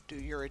over. Do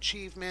your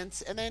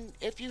achievements, and then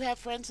if you have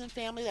friends and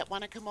family that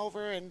want to come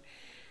over and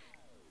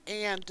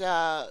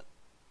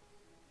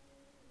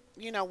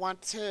you know,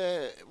 want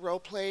to role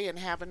play and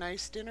have a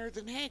nice dinner,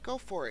 then hey, go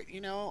for it.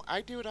 You know,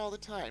 I do it all the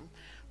time,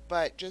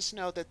 but just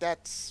know that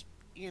that's,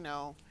 you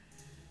know,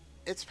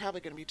 it's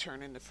probably going to be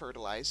turned into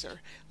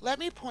fertilizer. Let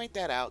me point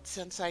that out,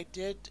 since I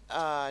did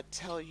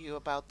tell you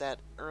about that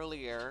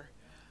earlier.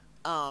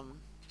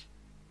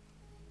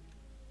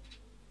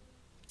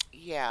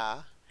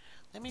 Yeah,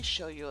 let me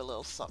show you a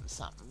little something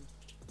something.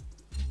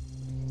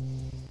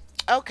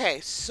 Okay,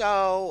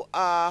 so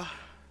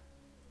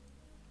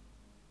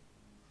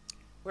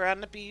we're on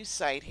the Beyou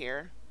site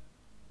here.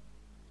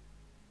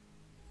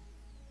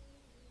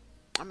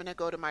 I'm going to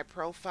go to my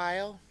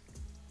profile.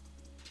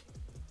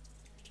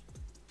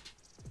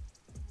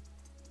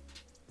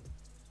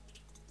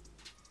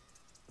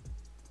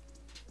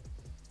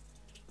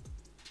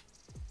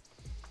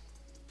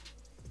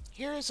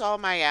 Here's all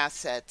my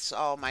assets,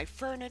 all my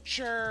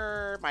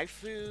furniture, my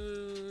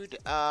food,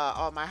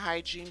 all my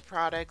hygiene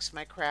products,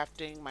 my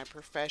crafting, my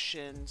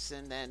professions,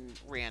 and then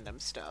random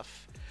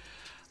stuff.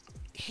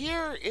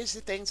 Here is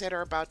the things that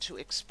are about to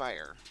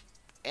expire,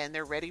 and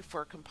they're ready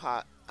for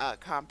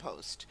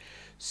compost.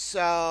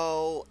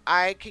 So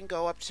I can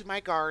go up to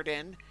my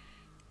garden,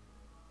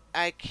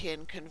 I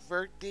can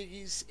convert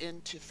these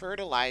into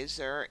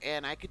fertilizer,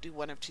 and I could do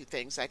one of two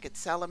things. I could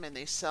sell them, and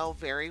they sell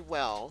very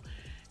well,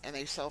 and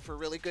they sell for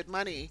really good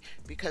money,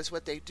 because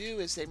what they do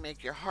is they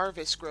make your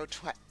harvest grow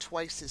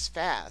twice as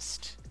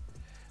fast.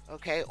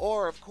 Okay,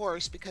 or of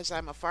course, because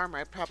I'm a farmer,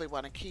 I probably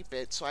want to keep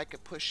it so I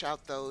could push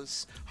out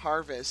those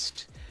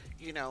harvest,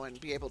 you know,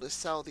 and be able to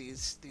sell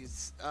these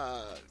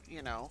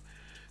you know,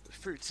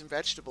 fruits and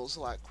vegetables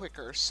a lot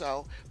quicker.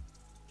 So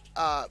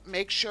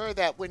make sure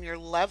that when you're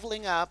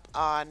leveling up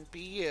on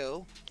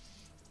BU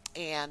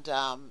and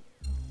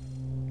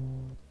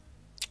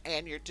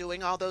you're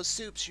doing all those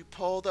soups, you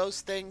pull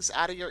those things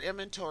out of your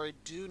inventory.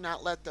 Do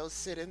not let those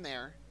sit in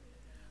there.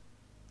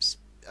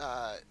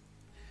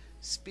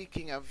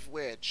 Speaking of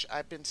which,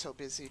 I've been so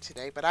busy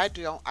today, but I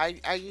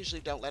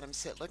usually don't let them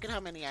sit. Look at how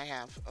many I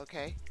have,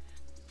 okay?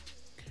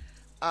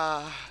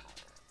 Uh,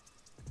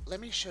 Let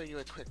me show you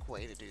a quick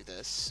way to do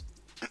this.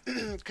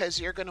 Because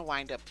you're going to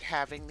wind up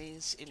having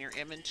these in your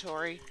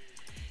inventory,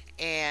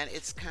 and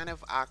it's kind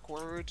of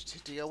awkward to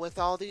deal with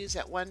all these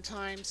at one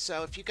time.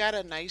 So if you got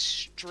a nice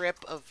strip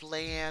of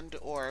land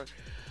or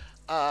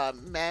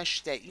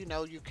mesh that you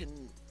know you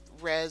can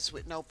res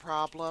with no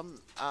problem,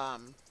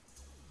 I'm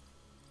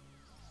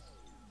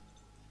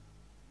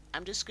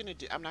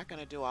not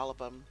gonna do all of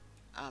them.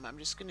 I'm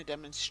just gonna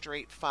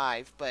demonstrate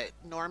 5, but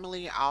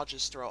normally I'll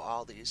just throw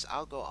all these.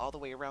 I'll go all the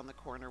way around the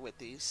corner with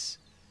these.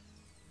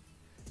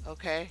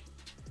 Okay,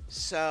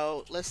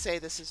 so let's say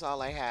this is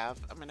all I have.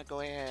 I'm gonna go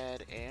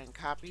ahead and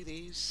copy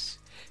these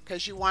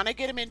because you want to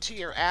get them into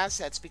your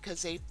assets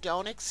because they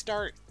don't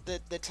start,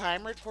 the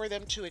timer for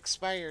them to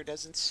expire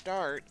doesn't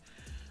start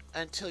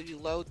until you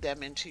load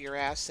them into your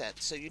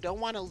assets. So you don't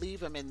want to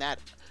leave them in that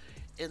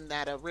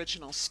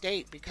original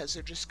state because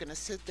they're just going to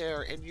sit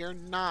there and you're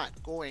not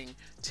going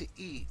to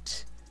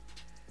eat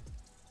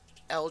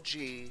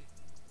LG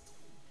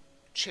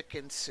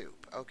chicken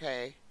soup,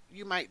 okay?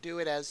 You might do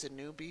it as a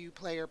new Beyou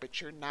player, but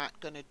you're not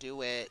going to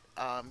do it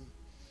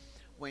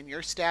when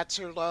your stats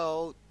are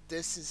low.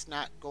 This is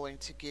not going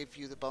to give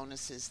you the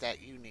bonuses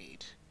that you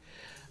need.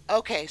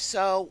 Okay,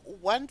 so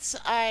once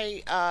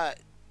I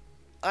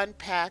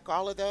unpack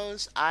all of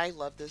those, I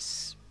love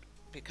this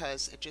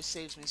because it just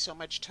saves me so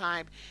much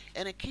time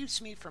and it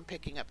keeps me from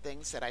picking up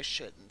things that I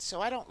shouldn't.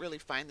 So I don't really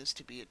find this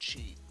to be a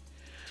cheat.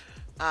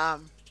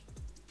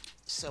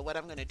 So what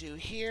I'm going to do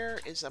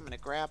here is I'm going to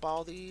grab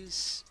all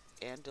these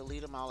and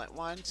delete them all at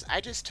once.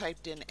 I just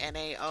typed in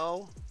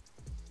NAO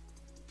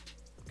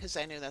because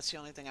I knew that's the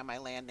only thing on my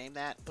land. Name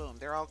that. Boom,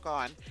 they're all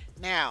gone.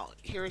 Now,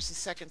 here's the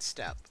second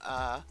step.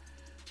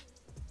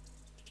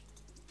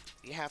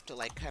 You have to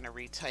like kind of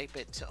retype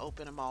it to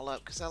open them all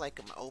up because I like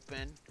them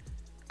open.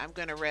 I'm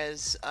going to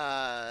res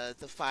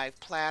the 5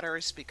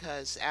 platters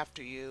because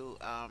after you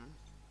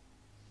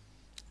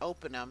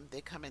open them,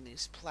 they come in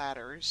these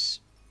platters.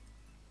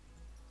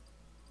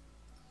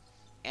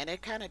 And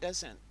it kind of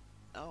doesn't...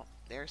 Oh,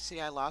 there,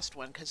 see, I lost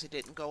one because it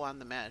didn't go on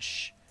the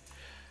mesh.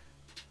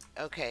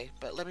 Okay,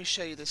 but let me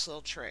show you this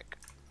little trick.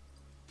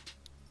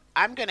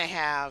 I'm going to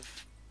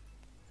have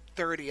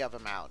 30 of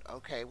them out,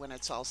 okay, when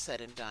it's all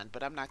said and done.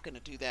 But I'm not going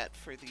to do that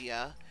for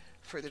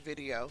the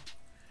video.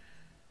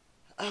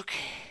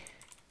 Okay.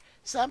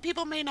 Some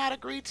people may not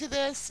agree to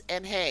this,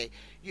 and hey,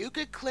 you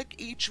could click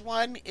each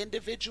one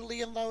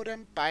individually and load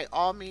them. By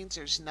all means,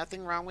 there's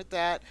nothing wrong with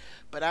that,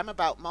 but I'm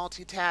about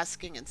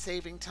multitasking and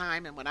saving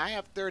time, and when I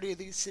have 30 of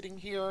these sitting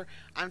here,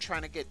 I'm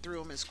trying to get through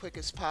them as quick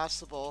as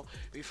possible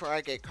before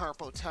I get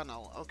carpal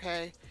tunnel,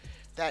 okay?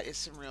 That is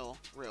some real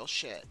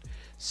shit.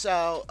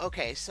 So,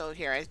 okay, so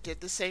here, I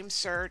did the same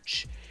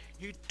search.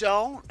 You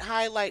don't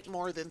highlight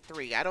more than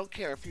 3. I don't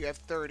care if you have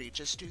 30,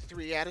 just do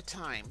 3 at a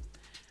time.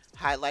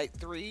 Highlight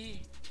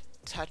 3.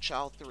 Touch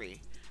all 3.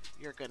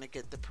 You're going to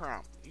get the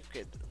prompt. You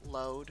could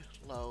load,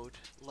 load,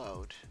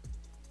 load.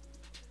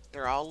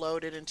 They're all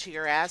loaded into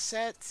your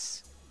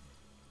assets.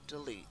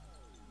 Delete.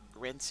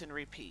 Rinse and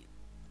repeat.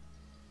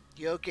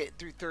 You'll get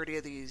through 30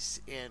 of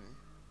these in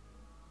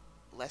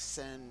less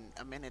than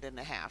a minute and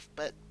a half.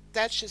 But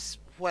that's just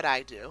what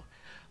I do.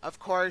 Of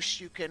course,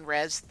 you can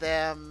res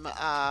them,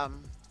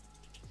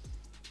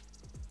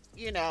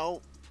 you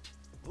know,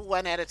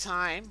 one at a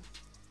time.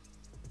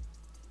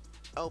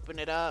 Open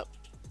it up.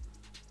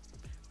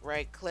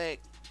 Right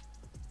click,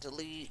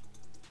 delete.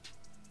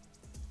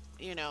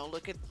 You know,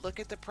 look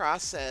at the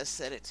process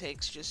that it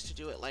takes just to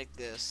do it like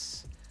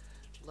this.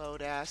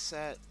 Load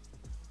asset,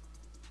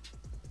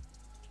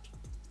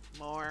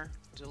 more,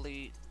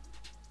 delete.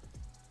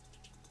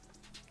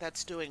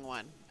 That's doing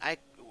one.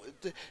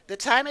 The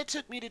time it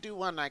took me to do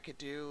one, I could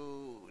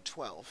do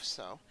 12.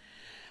 So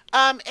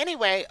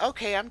anyway,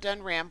 okay, I'm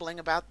done rambling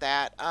about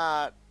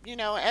that. You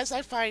know, as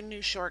I find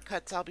new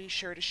shortcuts, I'll be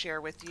sure to share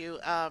with you.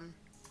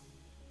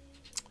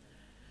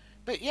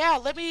 But yeah,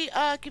 let me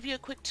give you a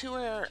quick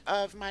tour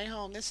of my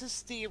home. This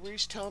is the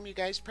Roost home. You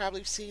guys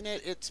probably have seen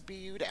it. It's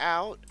Beyoud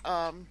out.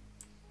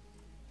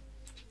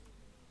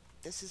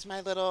 This is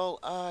my little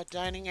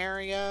dining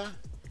area.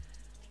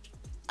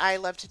 I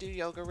love to do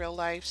yoga real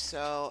life,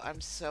 so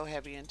I'm so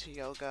heavy into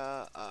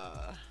yoga.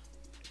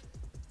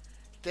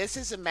 This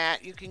is a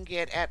mat you can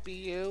get at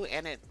Beyou,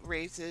 and it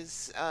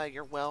raises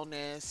your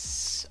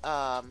wellness.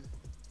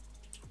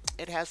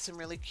 It has some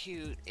really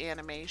cute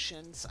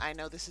animations. I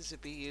know this is a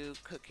Beyou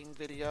cooking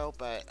video,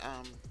 but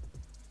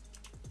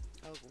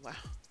oh wow.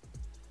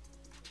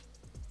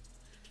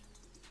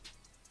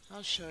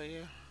 I'll show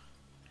you.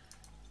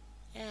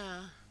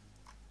 Yeah.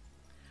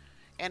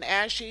 And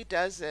as she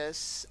does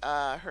this,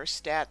 her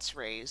stats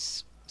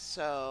raise.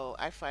 So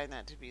I find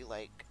that to be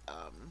like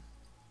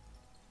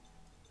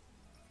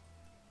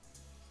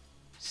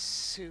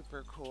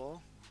super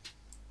cool.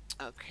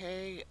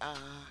 Okay,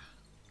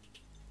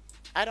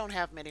 I don't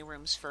have many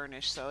rooms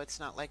furnished, so it's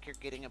not like you're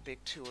getting a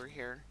big tour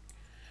here.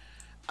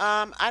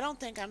 I don't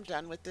think I'm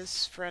done with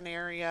this front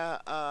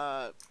area.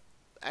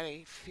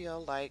 I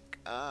feel like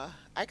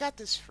I got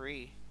this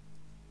free.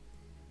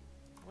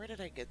 Where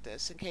did I get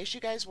this? In case you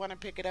guys want to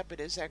pick it up, it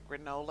is at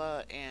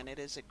Granola and it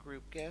is a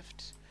group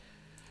gift.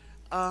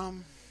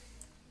 Um,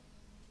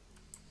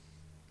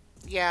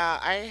 yeah,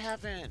 I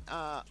haven't,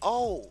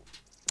 oh,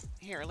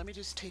 here, let me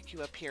just take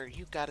you up here.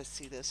 You gotta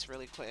see this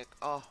really quick.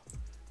 Oh,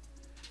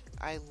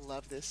 I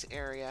love this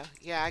area.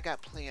 Yeah, I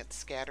got plants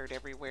scattered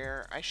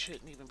everywhere. I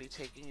shouldn't even be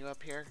taking you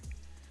up here.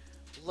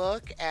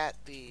 Look at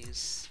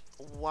these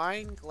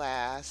wine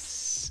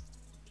glass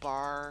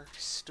bar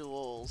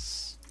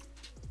stools.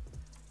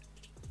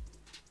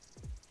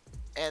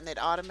 And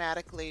it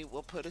automatically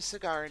will put a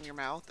cigar in your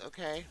mouth,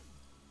 okay?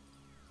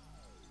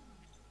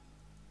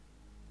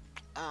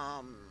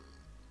 Um,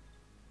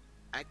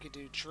 I could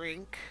do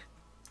drink.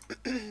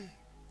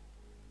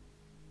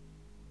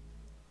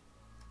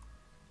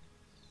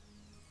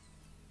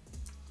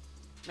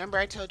 Remember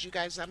I told you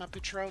guys I'm a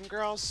Patron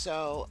girl,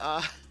 so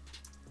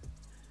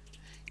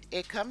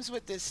it comes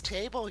with this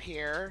table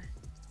here,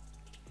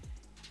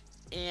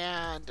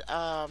 and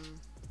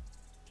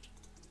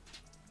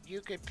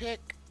you could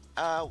pick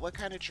what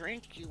kind of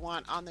drink you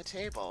want on the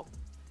table.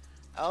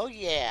 Oh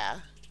yeah.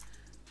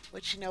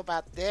 What you know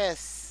about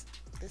this?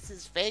 This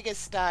is Vegas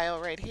style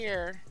right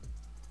here.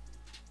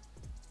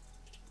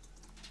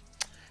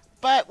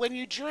 But when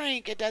you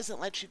drink, it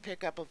doesn't let you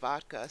pick up a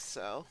vodka,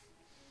 so.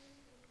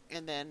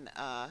 And then,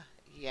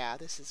 yeah,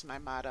 this is my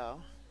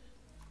motto.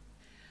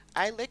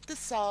 I lick the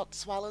salt,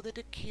 swallow the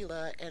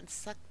tequila, and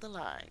suck the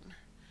lime.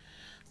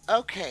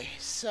 Okay,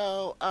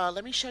 so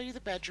let me show you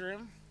the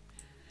bedroom.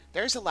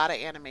 There's a lot of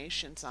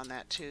animations on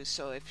that too,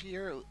 so if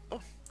you're...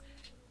 Oh,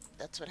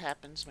 that's what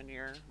happens when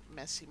you're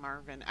Messy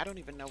Marvin. I don't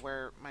even know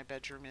where my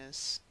bedroom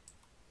is.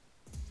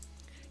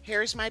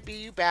 Here's my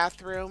Beyou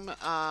bathroom.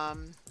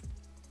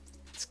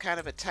 It's kind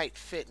of a tight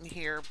fit in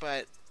here,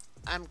 but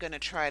I'm going to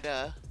try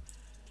to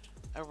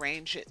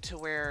arrange it to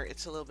where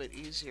it's a little bit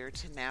easier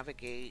to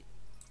navigate.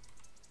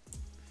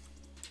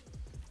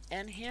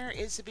 And here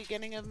is the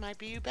beginning of my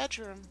Beyou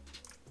bedroom.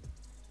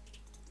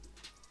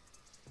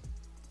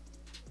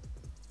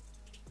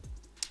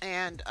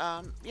 And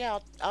yeah,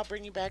 I'll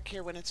bring you back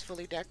here when it's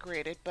fully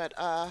decorated. But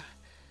I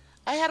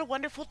had a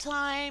wonderful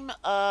time.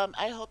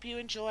 I hope you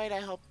enjoyed. I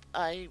hope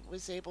I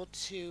was able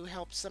to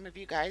help some of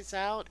you guys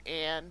out.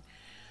 And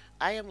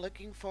I am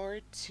looking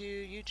forward to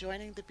you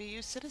joining the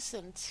Beyou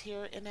citizens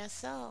here in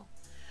SL.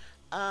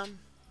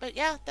 But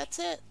yeah, that's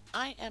it.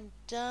 I am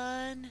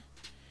done.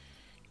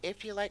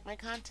 If you like my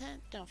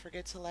content, don't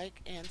forget to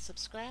like and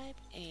subscribe.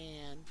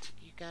 And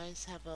you guys have a